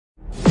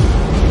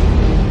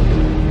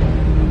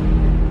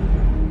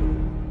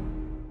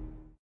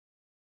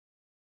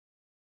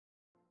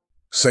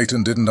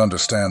Satan didn't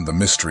understand the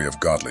mystery of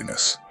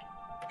godliness.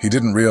 He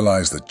didn't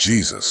realize that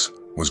Jesus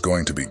was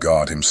going to be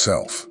God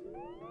himself.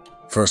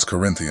 1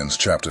 Corinthians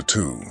chapter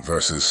 2,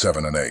 verses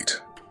 7 and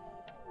 8.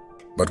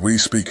 But we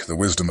speak the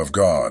wisdom of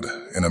God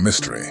in a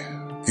mystery,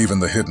 even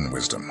the hidden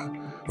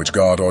wisdom, which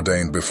God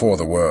ordained before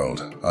the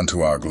world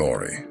unto our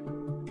glory.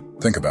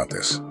 Think about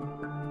this.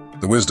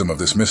 The wisdom of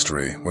this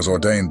mystery was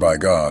ordained by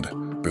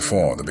God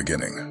before the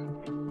beginning.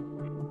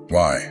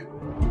 Why?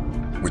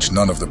 Which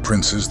none of the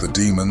princes, the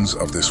demons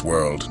of this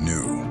world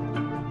knew.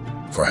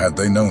 For had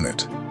they known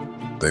it,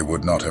 they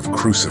would not have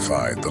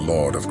crucified the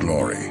Lord of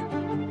glory.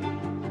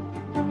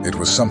 It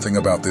was something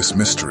about this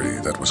mystery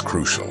that was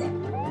crucial.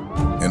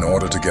 In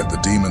order to get the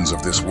demons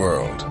of this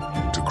world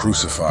to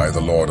crucify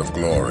the Lord of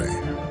glory.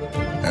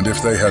 And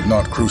if they had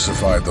not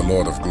crucified the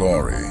Lord of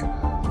glory,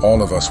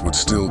 all of us would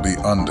still be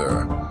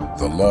under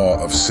the law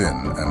of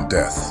sin and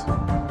death.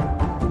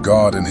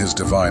 God in his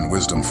divine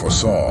wisdom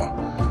foresaw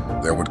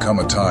there would come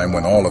a time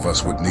when all of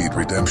us would need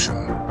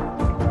redemption.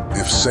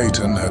 If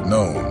Satan had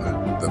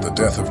known that the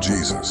death of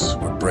Jesus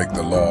would break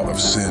the law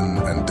of sin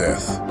and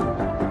death,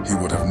 he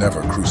would have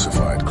never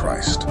crucified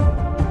Christ.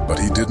 But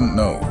he didn't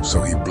know,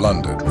 so he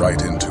blundered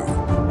right into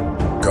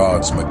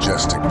God's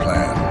majestic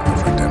plan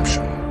of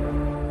redemption.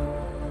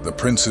 The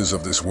princes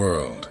of this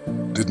world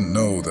didn't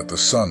know that the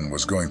Son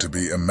was going to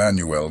be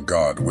Emmanuel,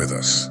 God with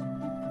us.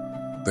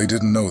 They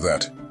didn't know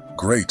that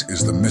great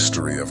is the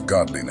mystery of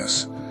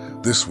godliness.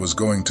 This was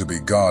going to be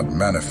God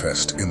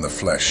manifest in the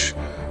flesh,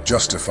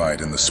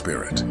 justified in the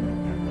spirit.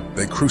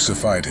 They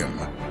crucified him.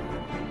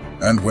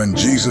 And when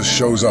Jesus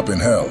shows up in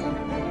hell,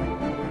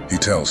 he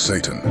tells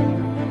Satan,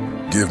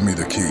 "Give me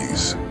the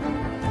keys."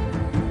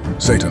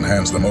 Satan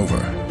hands them over,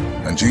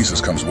 and Jesus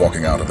comes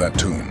walking out of that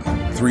tomb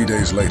 3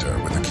 days later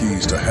with the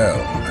keys to hell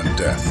and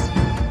death.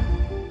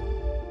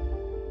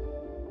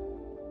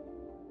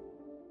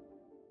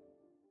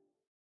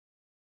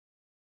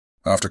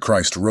 After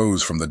Christ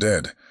rose from the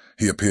dead,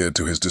 he appeared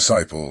to his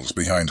disciples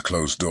behind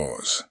closed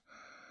doors.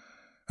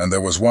 And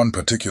there was one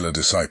particular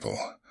disciple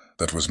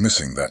that was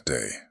missing that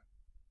day,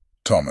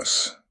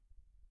 Thomas.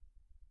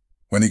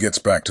 When he gets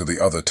back to the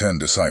other 10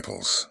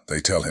 disciples, they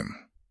tell him,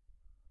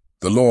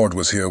 "The Lord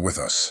was here with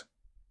us.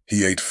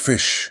 He ate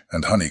fish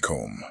and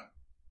honeycomb."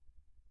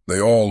 They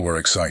all were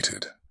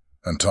excited,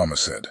 and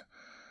Thomas said,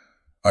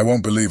 "I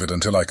won't believe it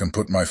until I can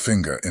put my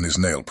finger in his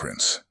nail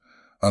prints.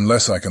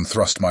 Unless I can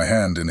thrust my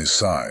hand in his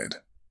side,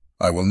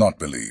 I will not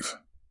believe."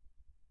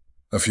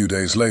 A few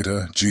days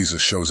later,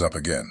 Jesus shows up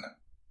again.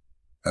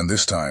 And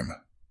this time,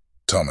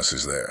 Thomas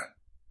is there.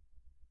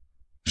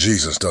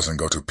 Jesus doesn't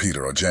go to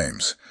Peter or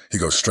James. He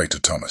goes straight to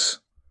Thomas.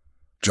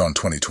 John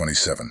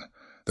 20:27.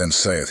 Then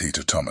saith he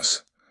to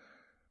Thomas,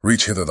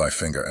 "Reach hither thy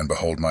finger, and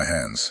behold my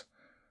hands.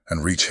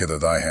 And reach hither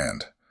thy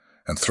hand,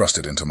 and thrust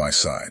it into my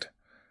side.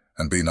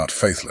 And be not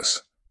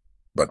faithless,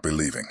 but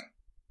believing."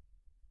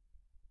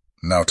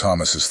 Now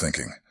Thomas is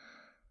thinking,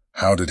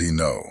 how did he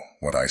know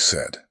what I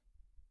said?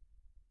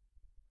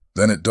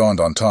 Then it dawned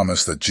on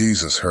Thomas that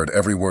Jesus heard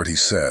every word he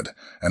said,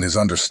 and his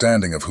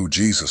understanding of who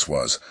Jesus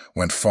was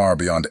went far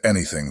beyond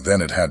anything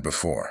then it had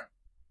before.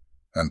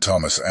 And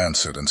Thomas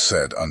answered and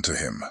said unto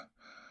him,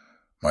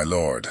 "My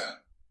Lord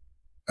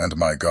and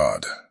my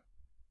God."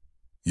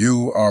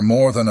 You are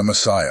more than a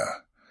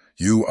Messiah.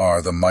 You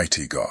are the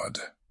mighty God,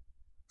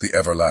 the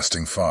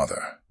everlasting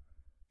Father.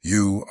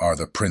 You are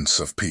the Prince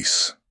of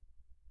Peace.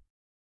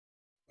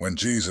 When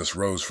Jesus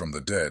rose from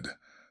the dead,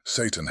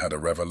 Satan had a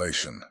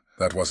revelation.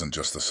 That wasn't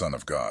just the Son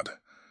of God.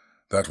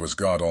 That was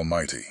God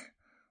Almighty.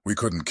 We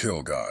couldn't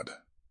kill God.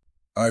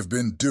 I've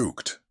been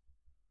duped.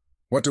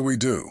 What do we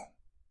do?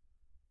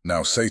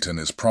 Now Satan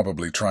is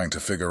probably trying to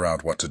figure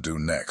out what to do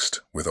next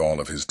with all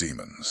of his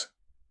demons.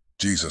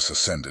 Jesus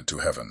ascended to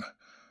heaven,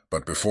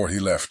 but before he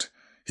left,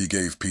 he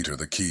gave Peter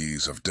the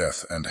keys of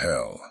death and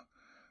hell,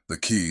 the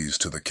keys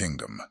to the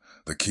kingdom,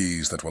 the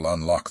keys that will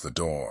unlock the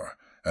door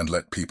and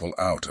let people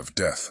out of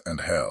death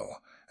and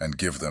hell and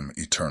give them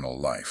eternal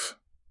life.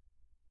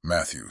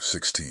 Matthew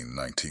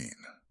 16:19.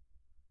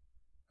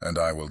 And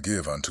I will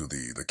give unto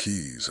thee the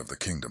keys of the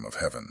kingdom of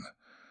heaven,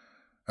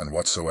 and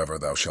whatsoever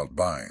thou shalt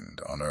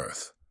bind on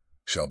earth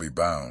shall be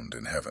bound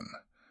in heaven,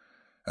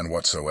 and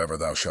whatsoever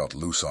thou shalt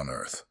loose on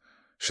earth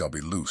shall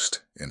be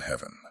loosed in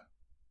heaven.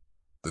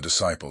 The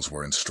disciples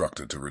were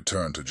instructed to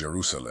return to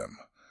Jerusalem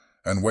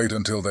and wait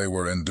until they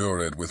were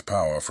endued with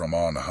power from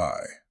on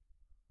high.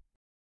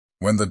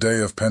 When the day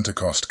of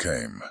Pentecost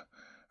came,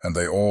 and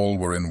they all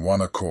were in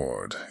one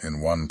accord, in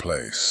one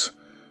place,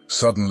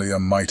 suddenly a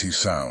mighty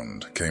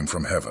sound came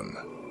from heaven,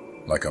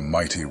 like a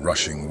mighty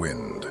rushing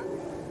wind,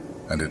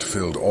 and it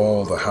filled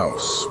all the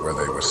house where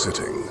they were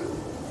sitting.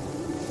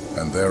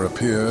 And there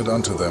appeared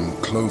unto them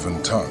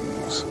cloven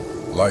tongues,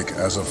 like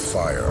as of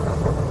fire,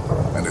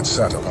 and it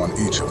sat upon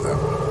each of them.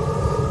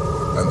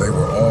 And they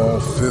were all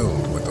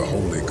filled with the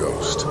Holy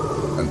Ghost,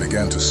 and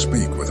began to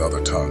speak with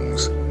other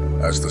tongues,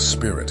 as the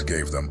Spirit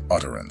gave them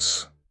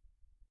utterance.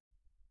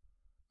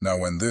 Now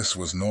when this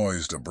was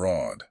noised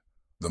abroad,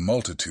 the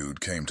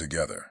multitude came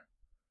together,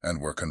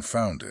 and were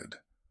confounded,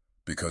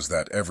 because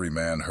that every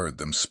man heard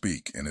them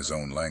speak in his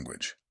own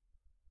language.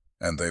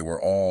 And they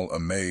were all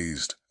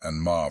amazed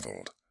and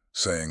marveled,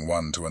 saying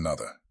one to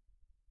another,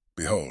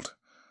 Behold,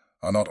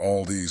 are not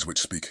all these which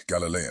speak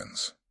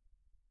Galileans?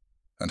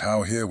 And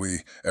how hear we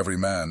every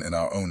man in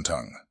our own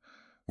tongue,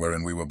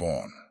 wherein we were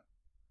born,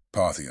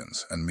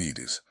 Parthians and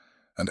Medes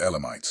and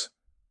Elamites,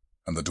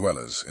 and the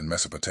dwellers in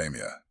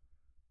Mesopotamia,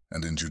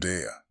 and in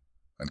Judea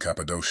and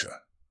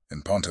Cappadocia,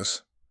 in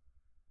Pontus?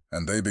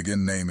 And they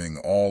begin naming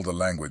all the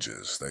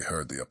languages they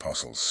heard the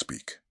apostles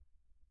speak.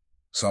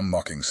 Some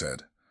mocking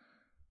said,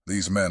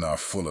 These men are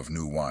full of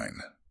new wine.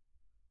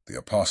 The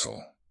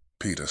apostle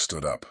Peter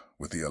stood up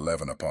with the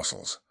 11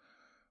 apostles.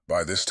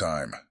 By this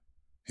time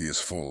he is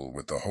full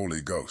with the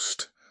Holy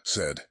Ghost,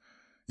 said,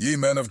 Ye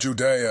men of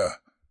Judea,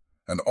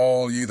 and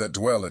all ye that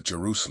dwell at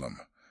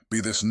Jerusalem,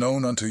 be this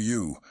known unto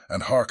you,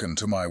 and hearken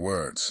to my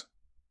words.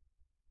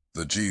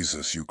 The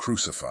Jesus you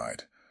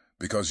crucified,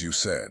 because you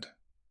said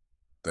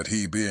that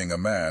he being a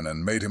man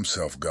and made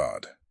himself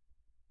God.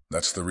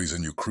 That's the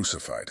reason you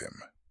crucified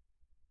him.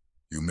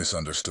 You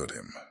misunderstood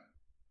him.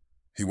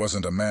 He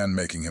wasn't a man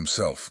making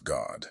himself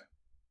God.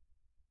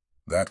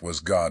 That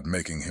was God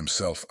making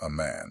himself a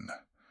man.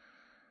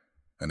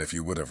 And if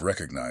you would have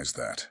recognized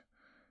that,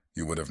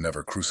 you would have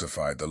never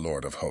crucified the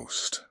Lord of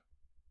hosts.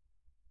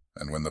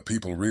 And when the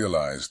people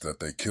realized that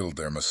they killed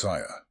their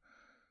Messiah,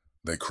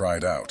 they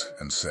cried out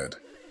and said,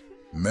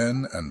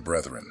 Men and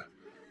brethren,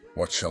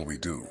 what shall we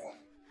do?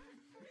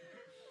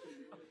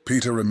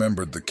 Peter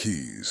remembered the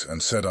keys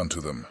and said unto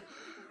them,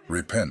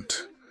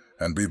 Repent,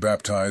 and be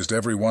baptized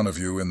every one of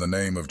you in the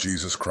name of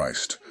Jesus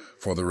Christ,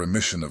 for the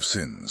remission of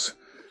sins,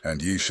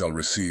 and ye shall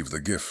receive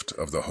the gift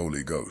of the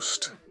Holy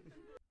Ghost.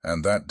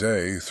 And that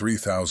day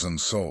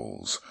 3,000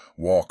 souls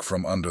walk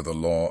from under the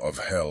law of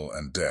hell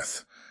and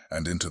death,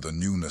 and into the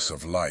newness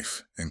of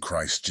life in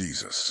Christ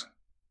Jesus.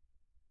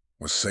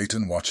 Was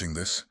Satan watching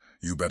this?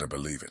 You better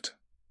believe it.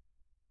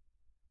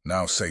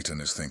 Now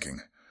Satan is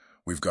thinking,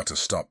 we've got to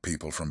stop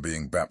people from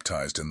being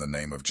baptized in the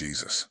name of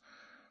Jesus.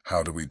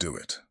 How do we do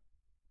it?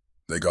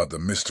 They got the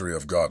mystery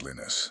of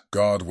godliness.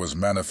 God was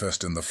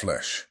manifest in the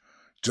flesh,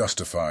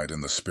 justified in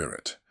the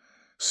Spirit,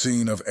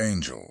 seen of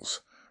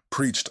angels,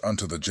 preached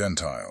unto the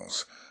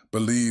Gentiles,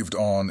 believed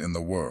on in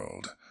the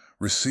world,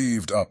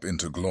 received up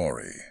into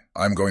glory.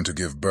 I'm going to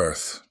give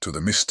birth to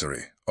the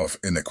mystery of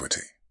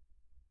iniquity.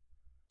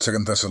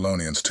 2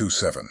 Thessalonians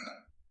 2:7.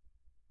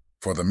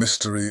 For the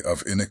mystery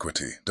of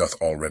iniquity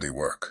doth already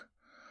work.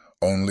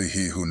 Only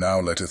he who now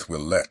letteth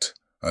will let,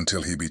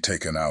 until he be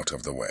taken out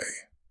of the way.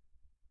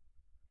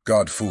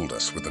 God fooled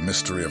us with the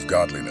mystery of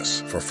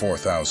godliness for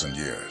 4,000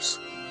 years.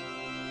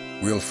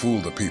 We'll fool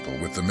the people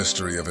with the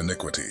mystery of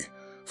iniquity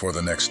for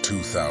the next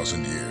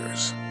 2,000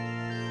 years.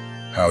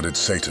 How did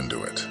Satan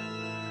do it?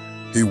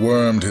 He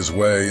wormed his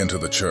way into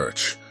the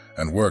church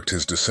and worked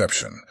his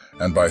deception,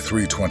 and by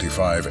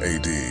 325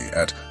 AD,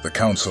 at the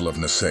Council of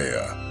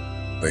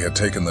Nicaea, they had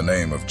taken the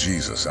name of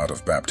Jesus out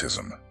of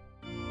baptism.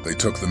 They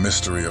took the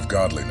mystery of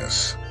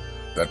godliness,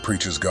 that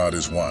preaches God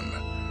is one,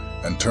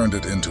 and turned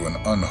it into an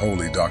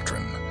unholy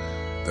doctrine,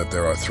 that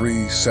there are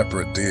 3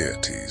 separate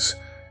deities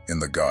in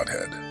the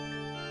Godhead: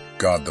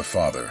 God the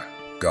Father,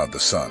 God the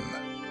Son,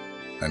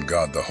 and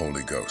God the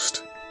Holy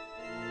Ghost.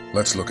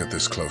 Let's look at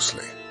this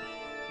closely.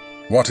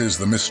 What is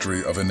the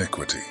mystery of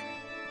iniquity?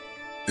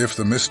 If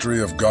the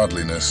mystery of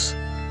godliness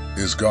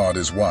is God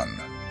is one,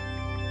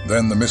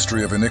 then the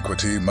mystery of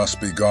iniquity must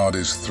be God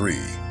is 3.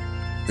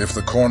 If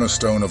the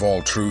cornerstone of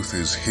all truth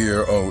is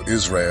Hear, O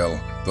Israel,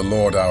 the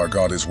Lord our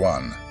God is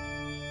one,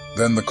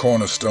 then the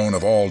cornerstone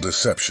of all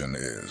deception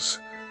is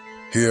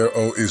Hear,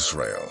 O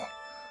Israel,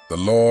 the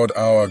Lord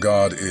our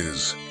God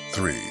is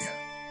 3.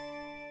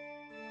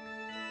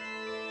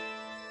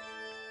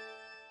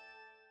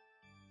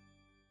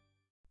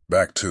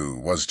 Back to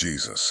was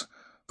Jesus,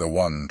 the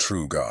one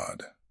true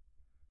God.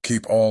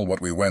 Keep all what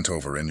we went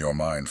over in your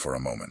mind for a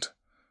moment.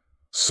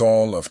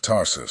 Saul of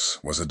Tarsus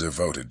was a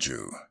devoted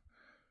Jew.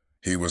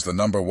 He was the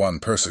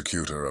 #1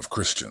 persecutor of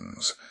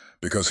Christians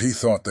because he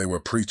thought they were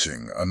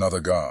preaching another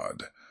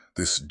God,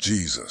 this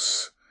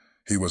Jesus.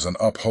 He was an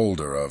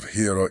upholder of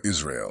Hear, O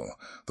Israel,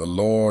 the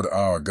Lord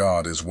our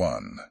God is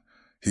one.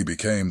 He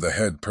became the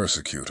head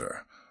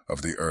persecutor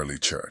of the early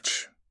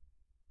church.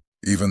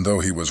 Even though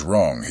he was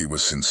wrong, he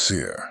was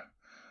sincere.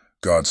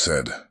 God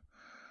said,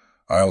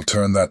 I'll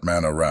turn that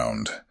man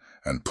around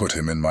and put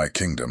him in my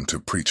kingdom to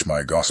preach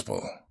my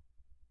gospel.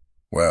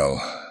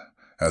 Well,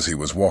 as he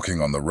was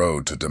walking on the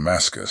road to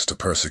Damascus to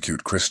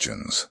persecute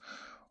Christians,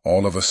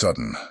 all of a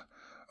sudden,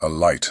 a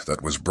light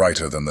that was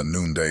brighter than the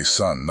noonday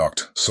sun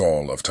knocked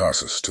Saul of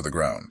Tarsus to the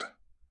ground.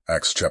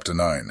 Acts chapter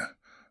 9,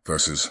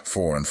 verses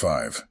 4 and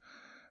 5.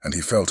 And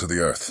he fell to the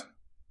earth,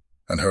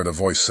 and heard a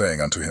voice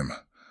saying unto him,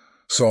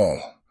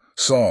 Saul,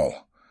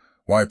 Saul,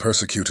 why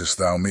persecutest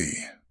thou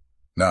me?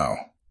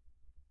 Now,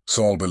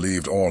 Saul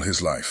believed all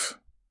his life.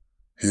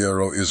 Hear,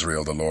 O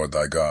Israel, the Lord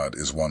thy God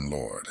is one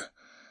Lord.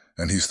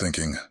 And he's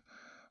thinking,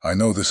 I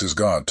know this is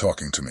God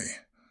talking to me,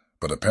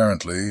 but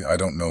apparently I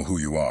don't know who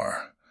you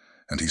are.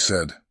 And he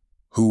said,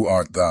 Who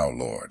art thou,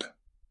 Lord?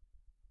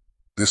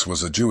 This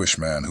was a Jewish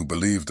man who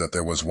believed that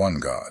there was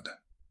one God,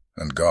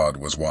 and God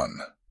was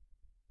one.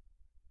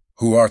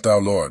 "Who art thou,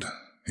 Lord?"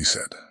 he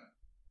said.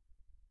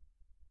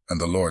 And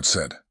the Lord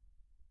said,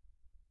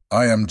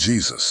 "I am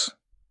Jesus,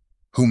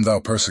 whom thou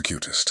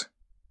persecutest.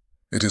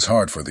 It is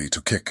hard for thee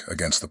to kick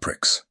against the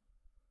pricks."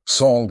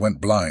 Saul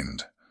went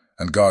blind,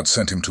 and God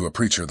sent him to a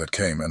preacher that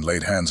came and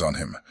laid hands on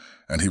him,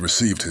 and he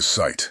received his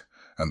sight,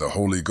 and the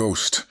Holy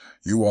Ghost,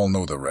 you all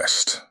know the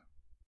rest.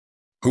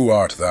 "Who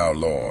art thou,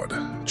 Lord?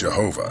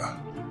 Jehovah,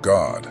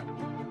 God.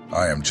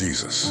 I am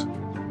Jesus."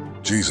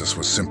 Jesus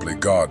was simply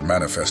God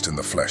manifest in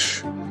the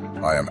flesh.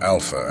 "I am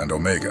Alpha and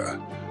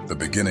Omega, the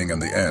beginning and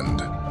the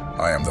end.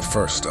 I am the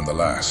first and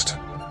the last.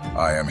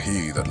 I am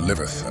he that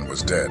liveth and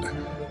was dead,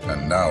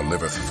 and now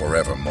liveth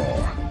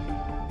forevermore."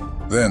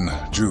 Then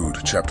Jude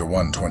chapter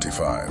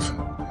 1:25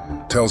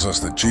 tells us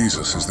that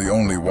Jesus is the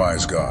only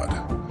wise God.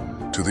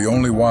 To the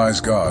only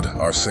wise God,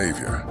 our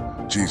Savior,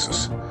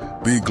 Jesus,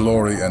 be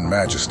glory and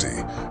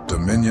majesty,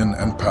 dominion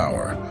and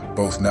power,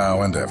 both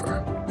now and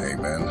ever.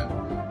 Amen.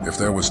 If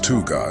there was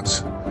two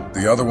gods,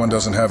 the other one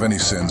doesn't have any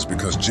sins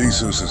because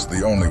Jesus is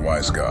the only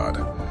wise God.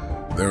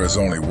 There is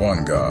only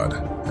one God,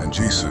 and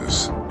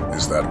Jesus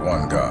is that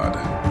one God.